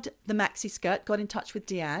 She loved the maxi skirt, got in touch with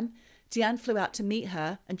Deanne. Deanne flew out to meet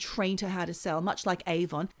her and trained her how to sell, much like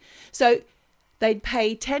Avon. So they'd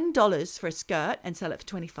pay $10 for a skirt and sell it for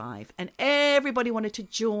 $25. And everybody wanted to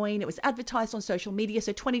join. It was advertised on social media.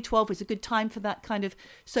 So 2012 was a good time for that kind of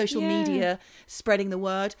social media, spreading the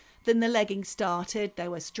word. Then the leggings started. They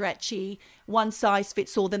were stretchy, one size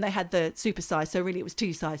fits all. Then they had the super size. So really it was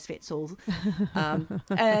 2 size fits all.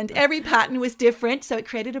 And every pattern was different. So it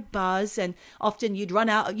created a buzz. And often you'd run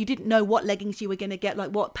out. You didn't know what leggings you were going to get, like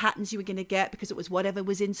what patterns you were going to get, because it was whatever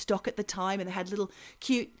was in stock at the time. And they had little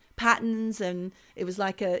cute patterns, and it was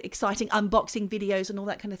like exciting unboxing videos and all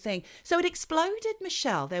that kind of thing. So it exploded,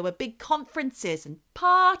 Michelle. There were big conferences and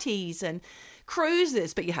parties and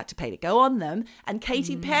cruises, but you had to pay to go on them. And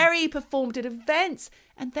Katy Perry performed at events.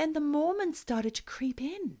 And then the Mormons started to creep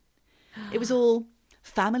in. It was all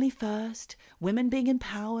family first, women being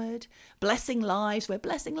empowered, blessing lives. We're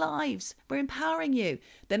blessing lives. We're empowering you.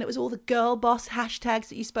 Then it was all the girl boss hashtags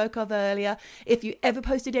that you spoke of earlier. If you ever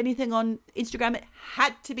posted anything on Instagram, it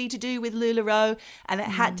had to be to do with LuLaRoe, and it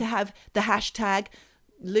had to have the hashtag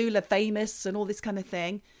Lula famous and all this kind of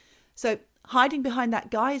thing. So hiding behind that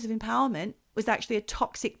guise of empowerment was actually a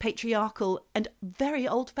toxic, patriarchal and very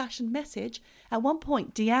old-fashioned message. At one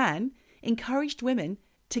point, Deanne encouraged women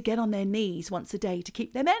to get on their knees once a day to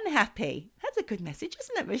keep their men happy. That's a good message,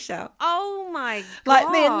 isn't it, Michelle? Oh my God. Like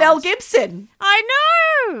me and Mel Gibson. I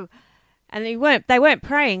know. And they weren't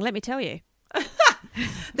praying, let me tell you.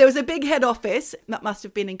 There was a big head office that must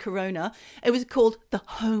have been in Corona. It was called the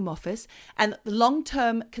Home Office, and the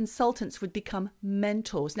long-term consultants would become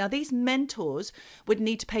mentors. Now, these mentors would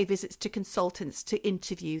need to pay visits to consultants to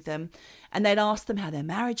interview them, and they'd ask them how their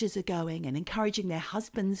marriages are going and encouraging their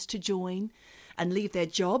husbands to join and leave their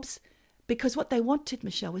jobs, because what they wanted,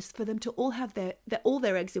 Michelle, was for them to all have all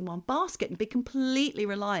their eggs in one basket and be completely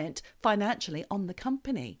reliant financially on the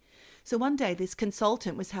company. So one day this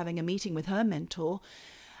consultant was having a meeting with her mentor,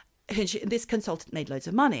 and this consultant made loads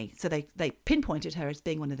of money. So they pinpointed her as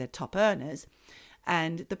being one of their top earners,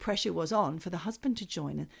 and the pressure was on for the husband to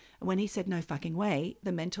join. And when he said no fucking way,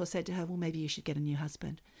 the mentor said to her, well, maybe you should get a new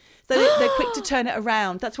husband. So they're quick to turn it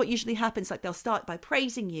around. That's what usually happens. Like, they'll start by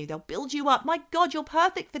praising you. They'll build you up. My God, you're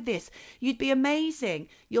perfect for this. You'd be amazing.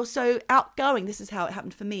 You're so outgoing. This is how it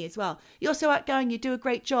happened for me as well. You're so outgoing. You do a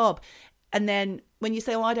great job. And then when you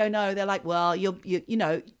say, oh, I don't know, they're like, well, you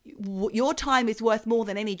know, your time is worth more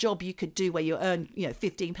than any job you could do where you earn,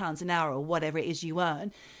 £15 an hour or whatever it is you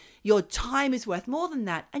earn. Your time is worth more than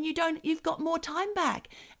that. And you've got more time back.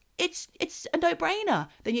 It's a no-brainer.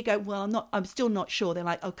 Then you go, well, I'm still not sure. They're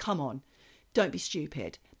like, oh, come on, don't be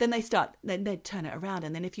stupid. Then they turn it around.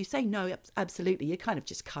 And then if you say no, absolutely, you're kind of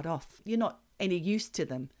just cut off. You're not any use to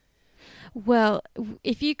them. Well,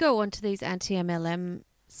 if you go onto these anti-MLM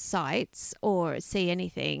sites or see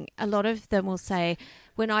anything, a lot of them will say,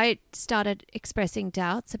 when I started expressing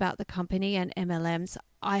doubts about the company and MLMs,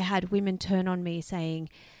 I had women turn on me saying,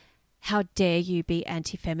 how dare you be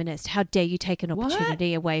anti-feminist? How dare you take an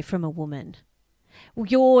opportunity away from a woman?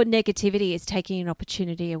 Your negativity is taking an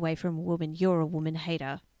opportunity away from a woman. You're a woman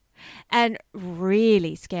hater. And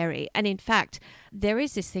really scary. And in fact, there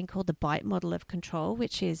is this thing called the BITE model of control,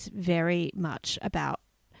 which is very much about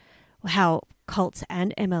how cults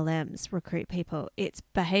and MLMs recruit people. It's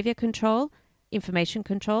behavior control, information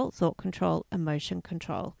control, thought control, emotion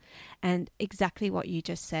control. And exactly what you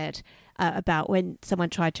just said about when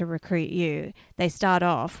someone tried to recruit you, they start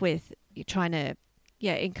off with trying to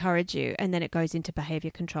encourage you, and then it goes into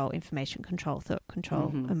behavior control, information control, thought control,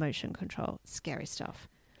 emotion control. Scary stuff.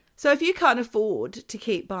 So if you can't afford to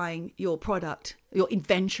keep buying your product, your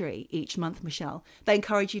inventory each month, Michelle, they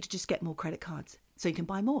encourage you to just get more credit cards so you can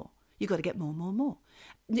buy more. You've got to get more and more and more.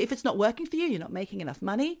 If it's not working for you, you're not making enough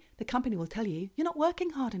money, the company will tell you you're not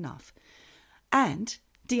working hard enough. And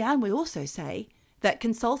Deanne will also say that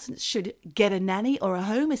consultants should get a nanny or a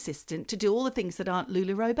home assistant to do all the things that aren't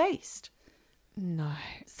LuLaRoe based. No.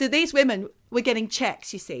 So these women were getting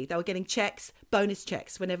checks, you see. They were getting checks, bonus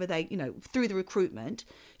checks, whenever they, through the recruitment.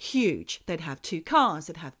 Huge. They'd have 2 cars.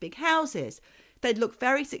 They'd have big houses. They'd look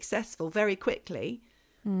very successful very quickly.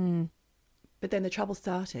 But then the trouble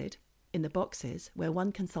started in the boxes where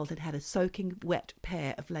one consultant had a soaking wet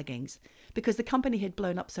pair of leggings. Because the company had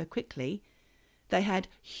blown up so quickly, they had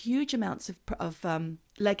huge amounts of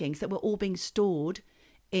leggings that were all being stored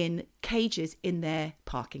in cages in their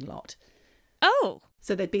parking lot. Oh.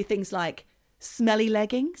 So there'd be things like smelly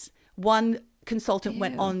leggings. One consultant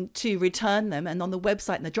went on to return them, and on the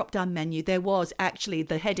website in the drop-down menu, there was actually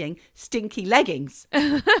the heading, stinky leggings.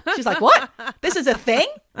 She's like, what? This is a thing?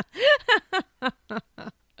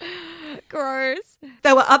 Gross.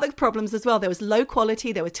 There were other problems as well. There was low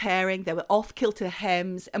quality, they were tearing, there were off-kilter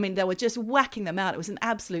hems. I mean, they were just whacking them out. It was an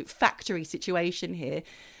absolute factory situation here,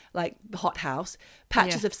 like the hothouse,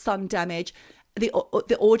 patches of sun damage. The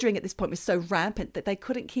ordering at this point was so rampant that they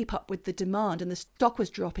couldn't keep up with the demand, and the stock was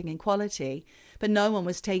dropping in quality, but no one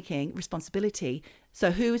was taking responsibility.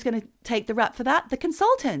 So who was going to take the rap for that? The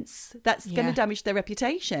consultants. That's going to damage their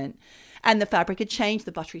reputation. And the fabric had changed.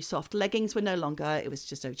 The buttery soft leggings were no longer, it was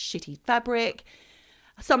just a shitty fabric.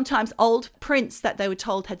 Sometimes old prints that they were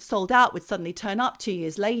told had sold out would suddenly turn up 2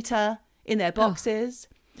 years later in their boxes.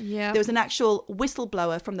 Yeah. There was an actual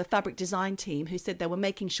whistleblower from the fabric design team who said they were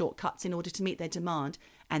making shortcuts in order to meet their demand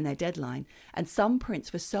and their deadline. And some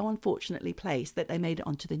prints were so unfortunately placed that they made it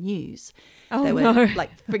onto the news. Oh, they were, no.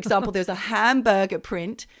 like, for example, there was a hamburger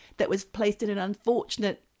print that was placed in an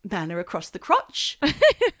unfortunate manner across the crotch.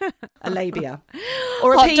 A labia.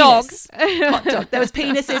 Or a Hot penis. dogs. Hot dog. There was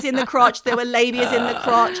penises in the crotch. There were labias in the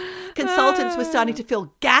crotch. Consultants were starting to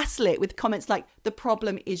feel gaslit with comments like, the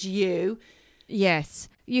problem is you. Yes.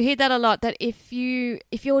 You hear that a lot, that if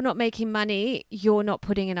you're not making money, you're not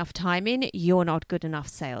putting enough time in, you're not good enough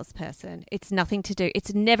salesperson. It's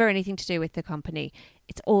never anything to do with the company.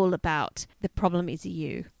 It's all about the problem is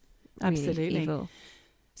you. Really Absolutely. evil.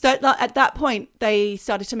 So at that point, they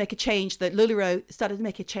started to make a change. That LuLaRoe started to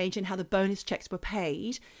make a change in how the bonus checks were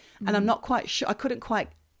paid. And I'm not quite sure. I couldn't quite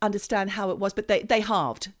understand how it was, but they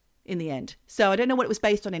halved in the end. So I don't know what it was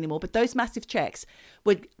based on anymore, but those massive checks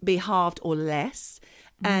would be halved or less.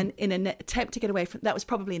 And in an attempt to get away from, that was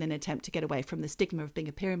probably in an attempt to get away from the stigma of being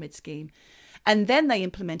a pyramid scheme. And then they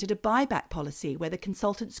implemented a buyback policy where the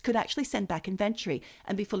consultants could actually send back inventory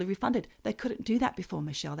and be fully refunded. They couldn't do that before,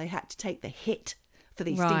 Michelle. They had to take the hit for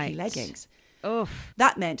these stinky leggings. Oof.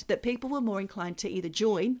 That meant that people were more inclined to either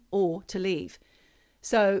join or to leave.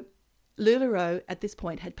 So LuLaRoe at this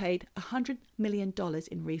point had paid $100 million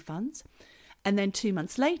in refunds. And then 2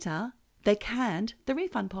 months later, they canned the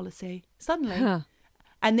refund policy suddenly. Huh.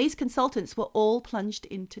 And these consultants were all plunged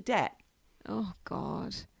into debt. Oh,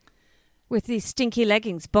 God. With these stinky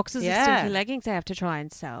leggings, boxes of stinky leggings they have to try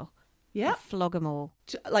and sell. Yeah. Flog them all.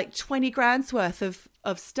 Like 20 grand's worth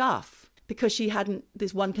of stuff because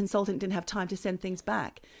this one consultant didn't have time to send things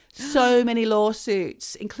back. So many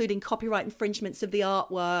lawsuits, including copyright infringements of the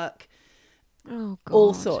artwork. Oh, God.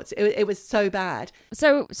 All sorts. It was so bad.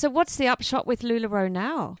 So what's the upshot with LuLaRoe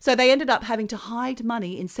now? So they ended up having to hide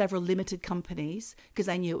money in several limited companies because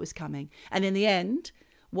they knew it was coming. And in the end,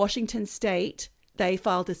 Washington State, they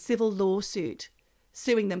filed a civil lawsuit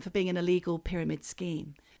suing them for being an illegal pyramid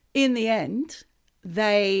scheme. In the end,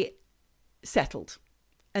 they settled.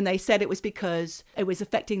 And they said it was because it was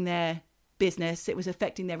affecting their business, it was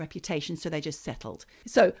affecting their reputation, so they just settled.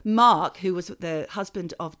 So Mark, who was the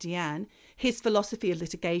husband of Deanne, his philosophy of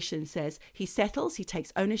litigation says he settles, he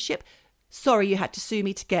takes ownership. Sorry, you had to sue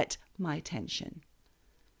me to get my attention.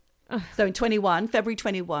 So in February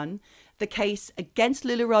 21, the case against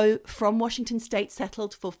LuLaRoe from Washington State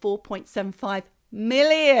settled for $4.75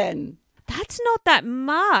 million. That's not that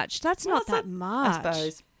much. That's Well, not that much. I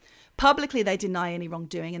suppose. Publicly, they deny any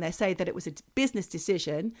wrongdoing and they say that it was a business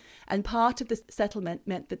decision. And part of the settlement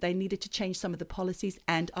meant that they needed to change some of the policies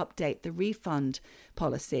and update the refund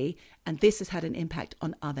policy. And this has had an impact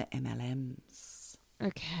on other MLMs.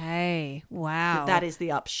 Okay. Wow. So that is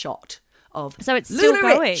the upshot of So it's still LuLaRich.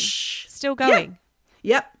 going. Still going.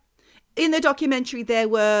 Yep. In the documentary, there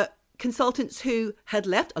were consultants who had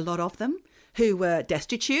left, a lot of them, who were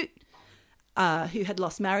destitute, who had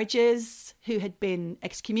lost marriages, who had been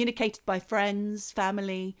excommunicated by friends,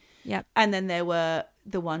 family. Yep. And then there were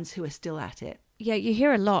the ones who are still at it. Yeah, you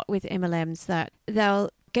hear a lot with MLMs that they'll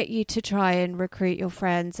get you to try and recruit your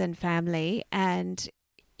friends and family. And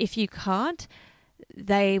if you can't,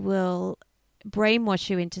 they will brainwash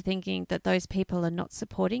you into thinking that those people are not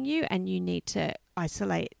supporting you and you need to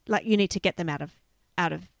isolate, like you need to get them out of your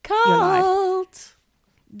life. Cult.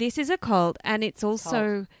 This is a cult, and it's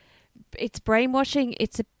also it's brainwashing.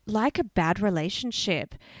 It's like a bad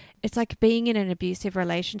relationship. It's like being in an abusive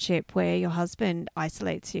relationship where your husband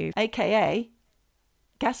isolates you. AKA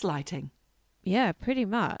gaslighting. Yeah, pretty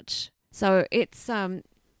much. So it's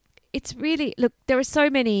really, look, there's so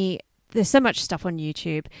much stuff on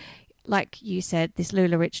YouTube. Like you said, this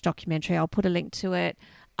LuLaRich documentary, I'll put a link to it.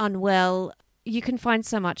 Unwell, you can find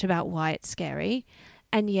so much about why it's scary.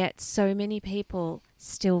 And yet so many people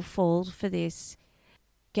still fall for this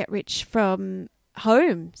get rich from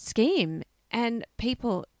home scheme. And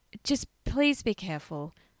people, just please be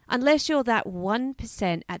careful. Unless you're that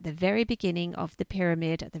 1% at the very beginning of the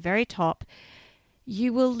pyramid, at the very top,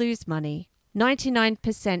 you will lose money.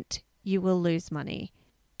 99% you will lose money.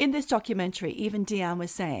 In this documentary, even Deanne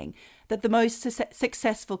was saying that the most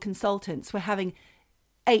successful consultants were having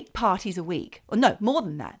 8 parties a week. Or no, more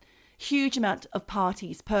than that. Huge amount of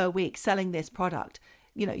parties per week selling this product.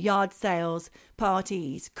 You know, yard sales,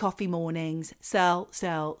 parties, coffee mornings, sell.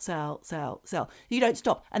 You don't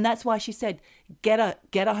stop. And that's why she said, get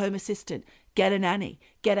a home assistant, get a nanny,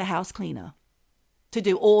 get a house cleaner to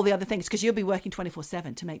do all the other things, because you'll be working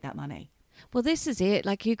 24/7 to make that money. Well, this is it.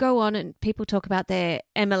 Like, you go on and people talk about their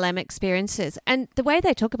MLM experiences, and the way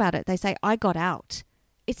they talk about it, they say, I got out.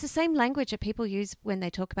 It's the same language that people use when they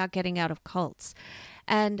talk about getting out of cults.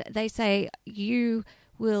 And they say, you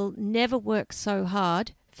will never work so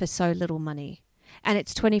hard for so little money. And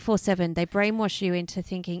it's 24/7. They brainwash you into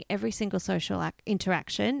thinking every single social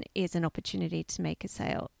interaction is an opportunity to make a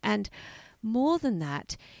sale. And more than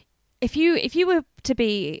that, if you were to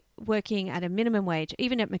be working at a minimum wage,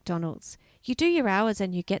 even at McDonald's, you do your hours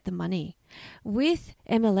and you get the money. With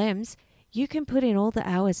MLMs, you can put in all the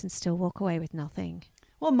hours and still walk away with nothing.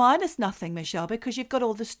 Well, minus nothing, Michelle, because you've got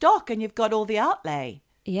all the stock and you've got all the outlay.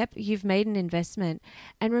 Yep, you've made an investment.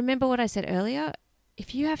 And remember what I said earlier?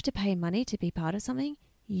 If you have to pay money to be part of something,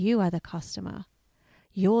 you are the customer.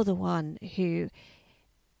 You're the one who...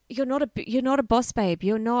 You're not a boss babe.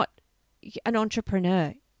 You're not an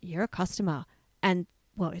entrepreneur. You're a customer. And,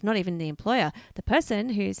 well, not even the employer. The person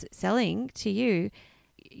who's selling to you,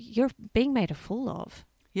 you're being made a fool of.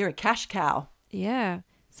 You're a cash cow. Yeah.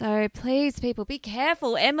 So please, people, be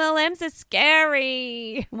careful. MLMs are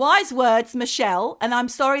scary. Wise words, Michelle. And I'm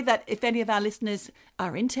sorry that if any of our listeners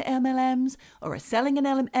are into MLMs or are selling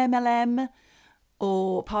an MLM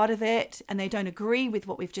or part of it and they don't agree with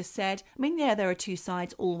what we've just said. I mean, yeah, there are two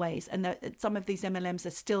sides always. And some of these MLMs are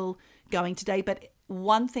still going today. But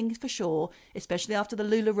one thing for sure, especially after the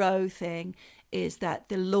LuLaRoe thing, is that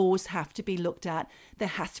the laws have to be looked at. There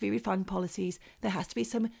has to be refund policies. There has to be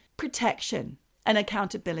some protection and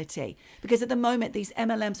accountability, because at the moment these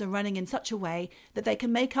MLMs are running in such a way that they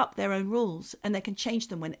can make up their own rules and they can change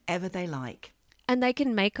them whenever they like. And they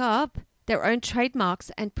can make up their own trademarks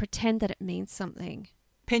and pretend that it means something.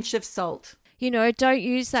 Pinch of salt. You know, don't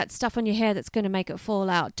use that stuff on your hair that's going to make it fall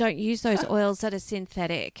out. Don't use those oils that are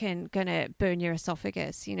synthetic and going to burn your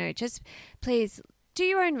esophagus. You know, just please do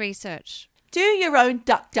your own research. Do your own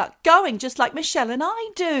duck going, just like Michelle and I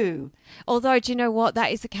do. Although, do you know what?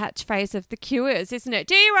 That is a catchphrase of The Cures, isn't it?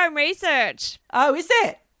 Do your own research. Oh, is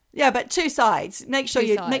it? Yeah, but two sides. Make sure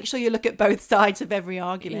you look at both sides of every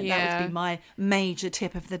argument. Yeah. That would be my major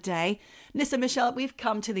tip of the day. Listen, Michelle, we've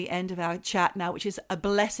come to the end of our chat now, which is a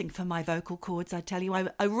blessing for my vocal cords. I tell you,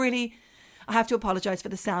 I have to apologise for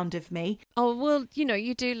the sound of me. Oh, well, you know,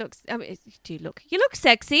 you do look, you look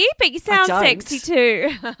sexy, but you sound sexy too.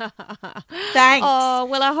 Thanks. Oh,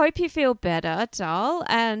 well, I hope you feel better, doll.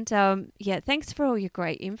 And thanks for all your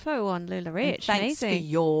great info on LuLaRich. Thanks Amazing. for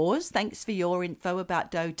yours. Thanks for your info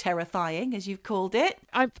about doTerrifying, as you've called it.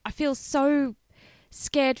 I feel so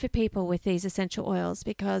scared for people with these essential oils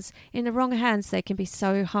because in the wrong hands, they can be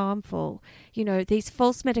so harmful. You know, these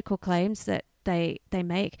false medical claims that they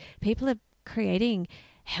make, people are creating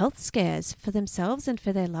health scares for themselves and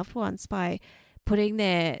for their loved ones by putting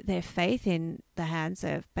their faith in the hands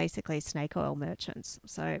of basically snake oil merchants.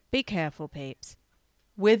 So be careful, peeps.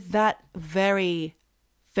 With that very,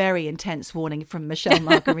 very intense warning from Michelle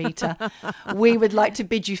Margarita, we would like to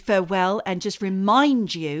bid you farewell and just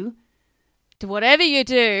remind you, To whatever you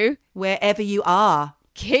do, wherever you are,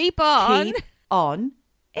 keep on keep on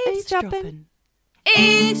eavesdropping.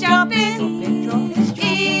 eavesdropping, eavesdropping,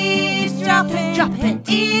 eavesdropping, eavesdropping,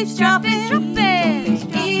 eavesdropping.